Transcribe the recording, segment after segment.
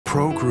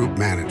Pro Group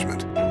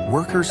Management.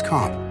 Workers'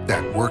 comp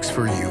that works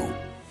for you.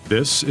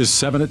 This is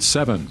 7 at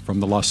 7 from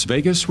the Las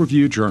Vegas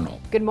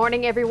Review-Journal. Good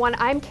morning, everyone.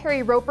 I'm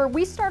Carrie Roper.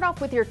 We start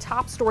off with your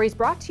top stories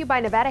brought to you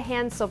by Nevada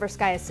Hand Silver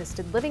Sky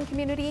Assisted Living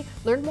Community.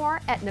 Learn more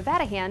at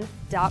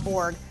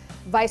nevadahand.org.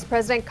 Vice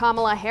President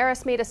Kamala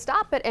Harris made a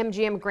stop at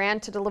MGM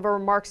Grand to deliver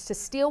remarks to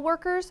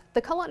steelworkers,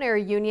 the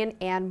culinary union,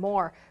 and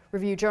more.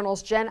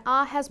 Review-Journal's Jen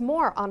Ah has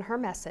more on her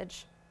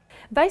message.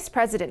 Vice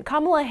President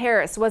Kamala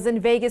Harris was in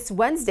Vegas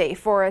Wednesday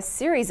for a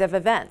series of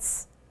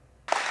events.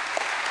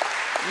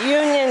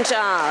 Union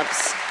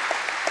jobs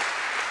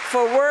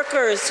for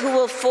workers who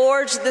will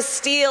forge the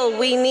steel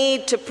we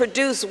need to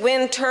produce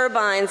wind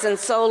turbines and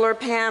solar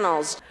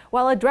panels.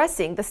 While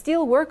addressing the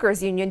Steel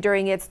Workers Union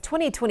during its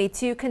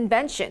 2022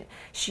 convention,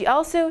 she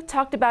also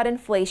talked about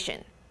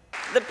inflation.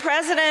 The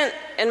president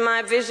and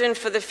my vision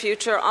for the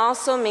future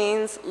also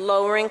means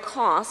lowering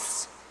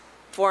costs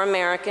for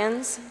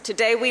Americans.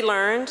 Today we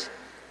learned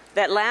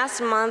that last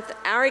month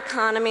our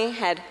economy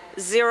had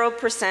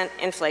 0%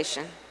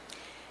 inflation.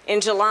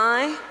 In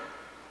July,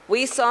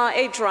 we saw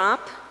a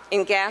drop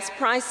in gas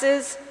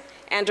prices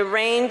and a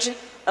range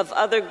of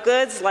other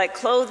goods like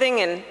clothing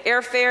and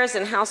airfares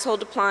and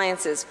household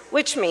appliances,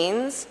 which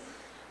means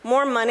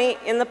more money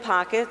in the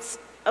pockets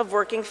of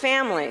working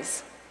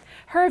families.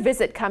 Her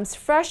visit comes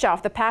fresh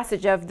off the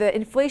passage of the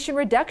Inflation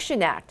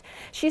Reduction Act.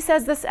 She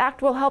says this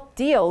act will help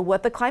deal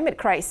with the climate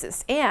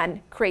crisis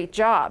and create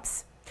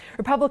jobs.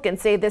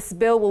 Republicans say this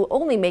bill will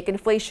only make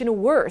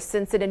inflation worse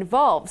since it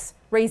involves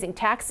raising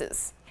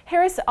taxes.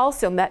 Harris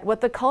also met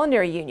with the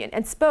culinary union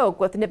and spoke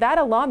with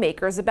Nevada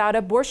lawmakers about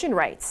abortion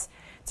rights.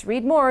 To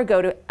read more,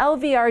 go to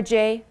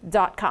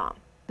lvrj.com.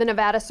 The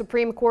Nevada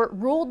Supreme Court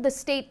ruled the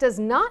state does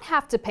not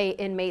have to pay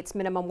inmates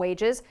minimum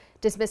wages,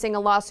 dismissing a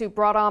lawsuit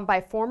brought on by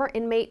former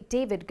inmate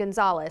David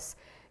Gonzalez.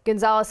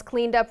 Gonzalez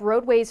cleaned up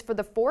roadways for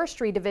the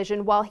Forestry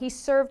Division while he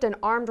served an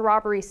armed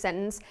robbery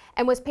sentence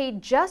and was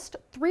paid just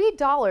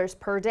 $3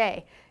 per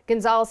day.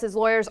 Gonzalez's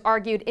lawyers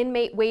argued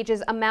inmate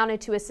wages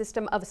amounted to a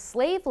system of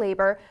slave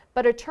labor,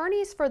 but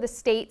attorneys for the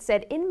state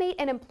said inmate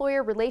and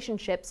employer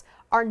relationships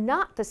are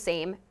not the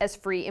same as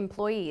free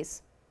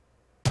employees.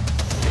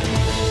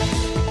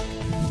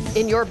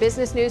 In your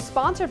business news,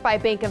 sponsored by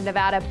Bank of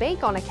Nevada,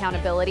 Bank on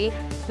Accountability,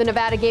 the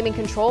Nevada Gaming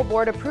Control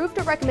Board approved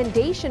a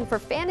recommendation for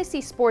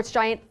fantasy sports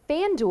giant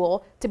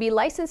FanDuel to be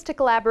licensed to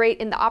collaborate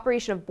in the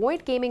operation of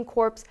Boyd Gaming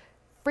Corp's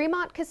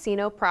Fremont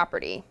Casino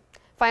property.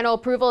 Final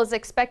approval is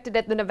expected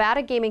at the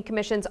Nevada Gaming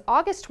Commission's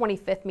August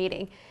 25th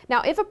meeting.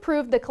 Now, if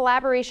approved, the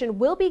collaboration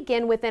will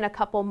begin within a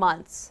couple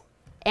months.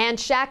 And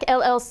Shack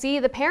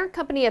LLC, the parent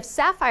company of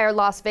Sapphire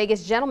Las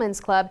Vegas Gentlemen's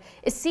Club,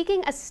 is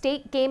seeking a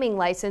state gaming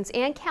license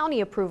and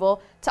county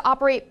approval to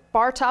operate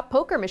bar-top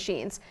poker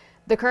machines.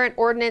 The current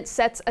ordinance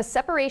sets a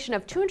separation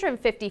of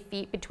 250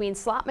 feet between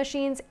slot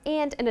machines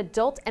and an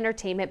adult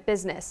entertainment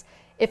business.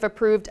 If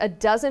approved, a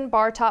dozen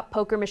bar-top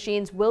poker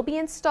machines will be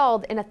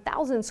installed in a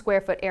 1,000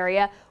 square foot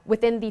area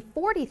within the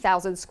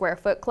 40,000 square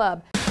foot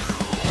club.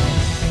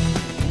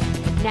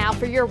 Now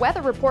for your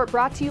weather report,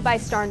 brought to you by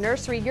Star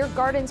Nursery, your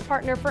garden's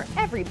partner for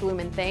every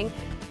bloomin' thing.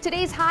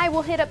 Today's high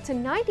will hit up to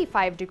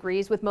 95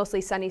 degrees with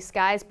mostly sunny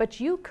skies, but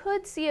you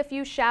could see a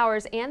few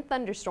showers and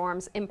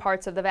thunderstorms in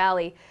parts of the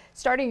valley.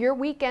 Starting your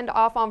weekend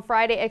off on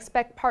Friday,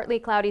 expect partly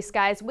cloudy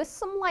skies with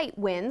some light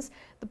winds.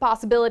 The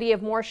possibility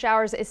of more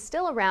showers is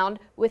still around,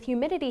 with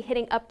humidity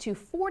hitting up to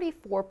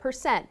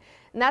 44%.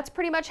 And that's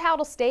pretty much how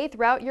it'll stay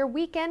throughout your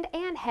weekend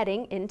and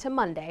heading into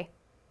Monday.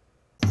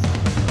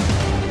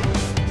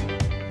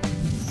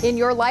 In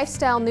your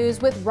lifestyle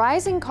news, with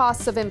rising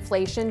costs of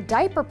inflation,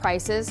 diaper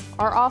prices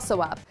are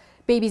also up.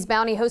 Baby's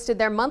Bounty hosted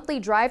their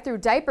monthly drive-through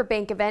diaper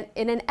bank event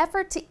in an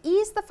effort to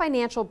ease the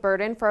financial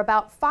burden for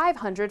about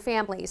 500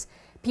 families.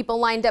 People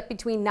lined up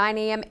between 9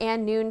 a.m.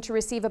 and noon to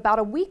receive about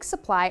a week's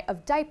supply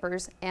of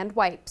diapers and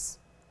wipes.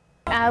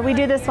 We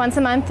do this once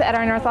a month at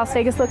our North Las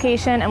Vegas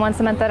location and once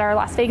a month at our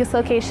Las Vegas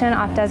location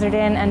off Desert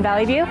Inn and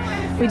Valley View.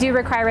 We do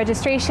require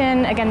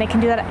registration. Again, they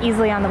can do that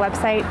easily on the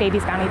website,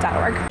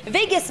 babiesbounty.org.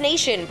 Vegas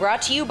Nation,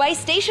 brought to you by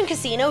Station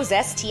Casinos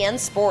STN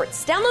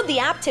Sports. Download the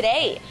app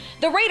today.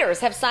 The Raiders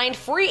have signed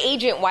free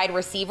agent wide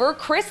receiver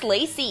Chris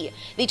Lacey.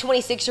 The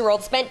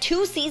 26-year-old spent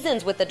 2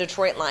 seasons with the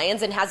Detroit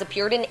Lions and has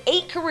appeared in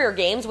 8 career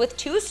games with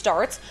 2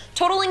 starts,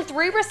 totaling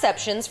 3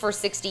 receptions for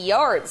 60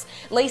 yards.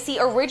 Lacey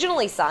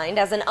originally signed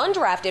as an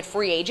undrafted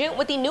free agent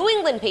with the New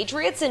England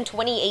Patriots in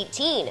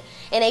 2018.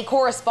 In a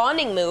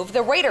corresponding move,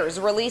 the Raiders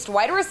released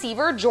wide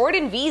receiver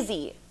Jordan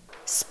Veazey.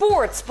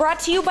 Sports, brought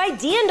to you by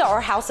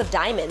D&R House of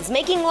Diamonds,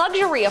 making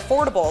luxury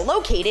affordable,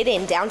 located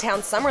in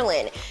downtown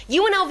Summerlin.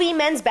 UNLV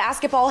men's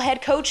basketball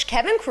head coach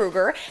Kevin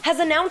Kruger has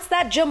announced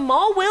that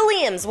Jamal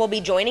Williams will be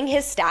joining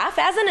his staff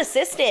as an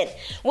assistant.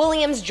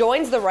 Williams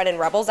joins the Runnin'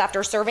 Rebels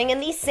after serving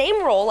in the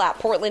same role at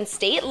Portland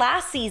State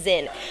last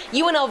season.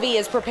 UNLV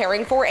is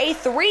preparing for a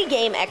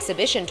 3-game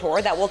exhibition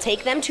tour that will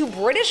take them to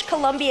British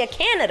Columbia,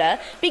 Canada,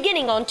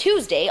 beginning on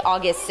Tuesday,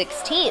 August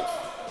 16th.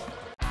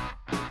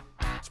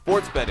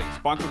 Sports betting,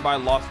 sponsored by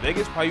Las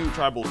Vegas Paiute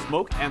Tribal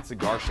Smoke and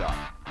Cigar Shop.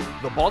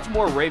 The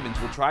Baltimore Ravens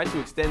will try to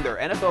extend their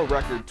NFL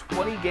record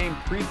 20-game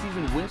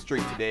preseason win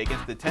streak today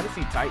against the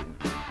Tennessee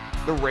Titans.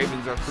 The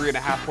Ravens are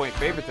 3.5-point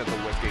favorites at the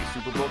Westgate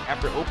Superbook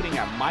after opening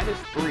at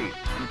 -3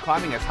 and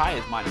climbing as high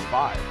as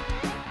 -5.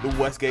 The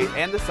Westgate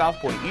and the South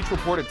Point each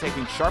reported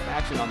taking sharp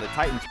action on the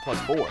Titans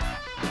 +4.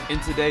 In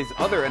today's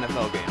other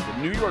NFL games,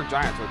 the New York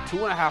Giants are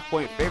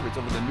 2.5-point favorites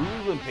over the New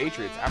England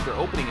Patriots after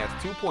opening as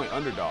 2-point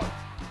underdogs.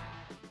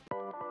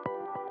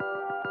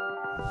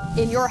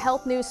 In your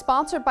health news,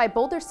 sponsored by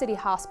Boulder City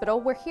Hospital,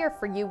 we're here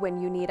for you when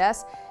you need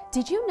us.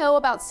 Did you know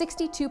about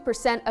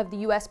 62% of the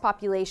U.S.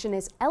 population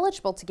is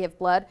eligible to give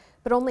blood,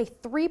 but only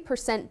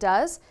 3%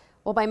 does?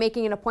 Well, by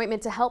making an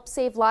appointment to help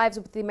save lives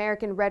with the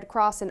American Red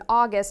Cross in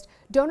August,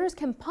 donors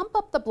can pump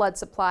up the blood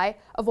supply,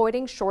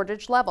 avoiding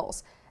shortage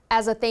levels.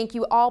 As a thank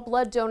you, all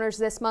blood donors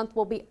this month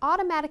will be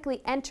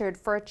automatically entered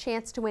for a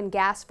chance to win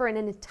gas for an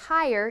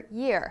entire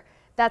year.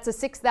 That's a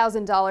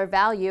 $6,000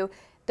 value.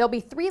 There'll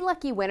be 3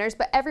 lucky winners,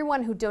 but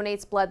everyone who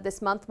donates blood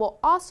this month will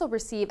also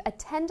receive a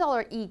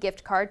 $10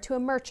 e-gift card to a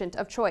merchant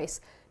of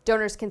choice.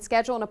 Donors can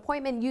schedule an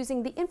appointment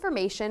using the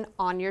information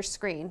on your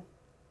screen.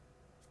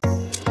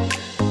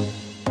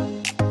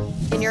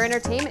 In your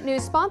entertainment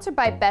news, sponsored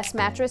by Best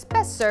Mattress,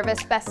 Best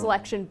Service, Best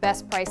Selection,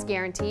 Best Price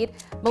Guaranteed,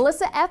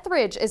 Melissa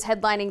Etheridge is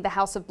headlining the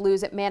House of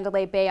Blues at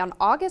Mandalay Bay on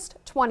August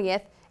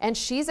 20th, and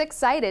she's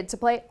excited to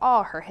play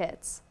all her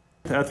hits.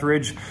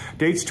 Etheridge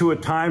dates to a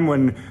time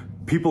when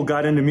people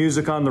got into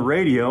music on the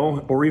radio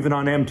or even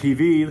on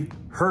MTV,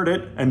 heard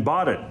it, and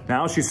bought it.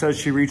 Now she says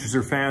she reaches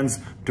her fans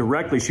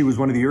directly. She was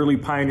one of the early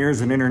pioneers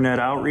in internet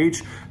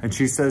outreach, and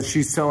she says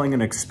she's selling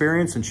an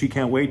experience and she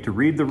can't wait to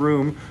read the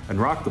room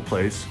and rock the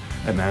place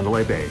at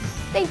Mandalay Bay.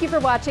 Thank you for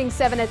watching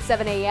 7 at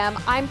 7 a.m.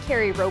 I'm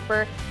Carrie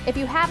Roper. If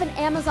you have an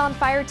Amazon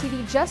Fire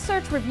TV, just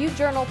search Review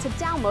Journal to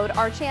download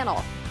our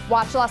channel.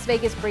 Watch Las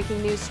Vegas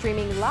breaking news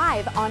streaming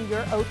live on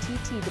your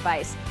OTT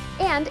device.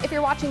 And if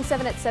you're watching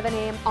 7 at 7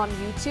 a.m. on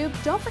YouTube,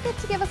 don't forget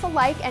to give us a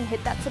like and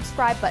hit that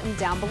subscribe button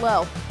down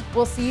below.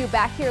 We'll see you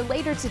back here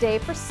later today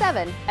for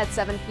 7 at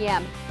 7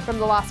 p.m. From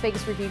the Las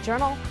Vegas Review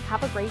Journal,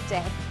 have a great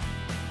day.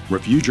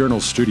 Review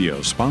Journal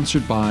Studio,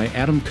 sponsored by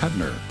Adam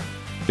Kuttner.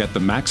 Get the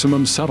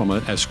maximum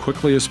settlement as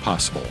quickly as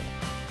possible.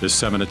 This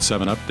 7 at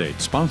 7 update,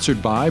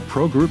 sponsored by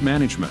Pro Group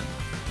Management.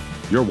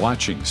 You're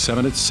watching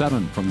 7 at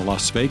 7 from the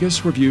Las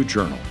Vegas Review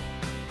Journal.